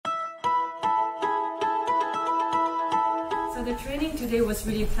So the training today was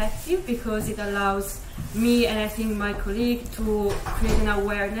really effective because it allows me and I think my colleague to create an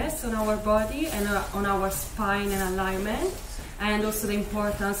awareness on our body and on our spine and alignment, and also the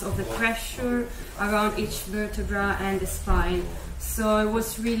importance of the pressure around each vertebra and the spine. So it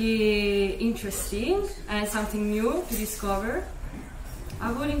was really interesting and something new to discover.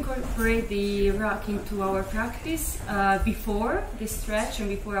 I will incorporate the rack into our practice before the stretch and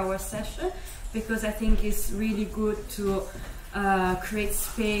before our session, because I think it's really good to create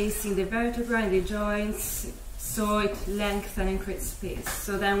space in the vertebra and the joints, so it lengthens and creates space.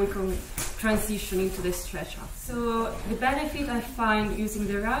 So then we can transition into the stretch up. So the benefit I find using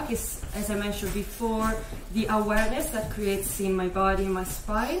the rack is, as I mentioned before, the awareness that creates in my body, in my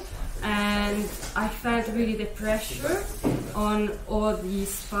spine, and I felt really the pressure on all the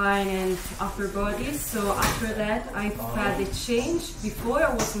spine and upper body. So after that I felt the change. Before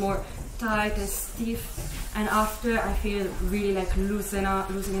I was more tight and stiff, and after I feel really like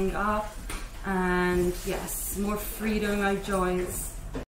loosening up, and yes, more freedom in my joints.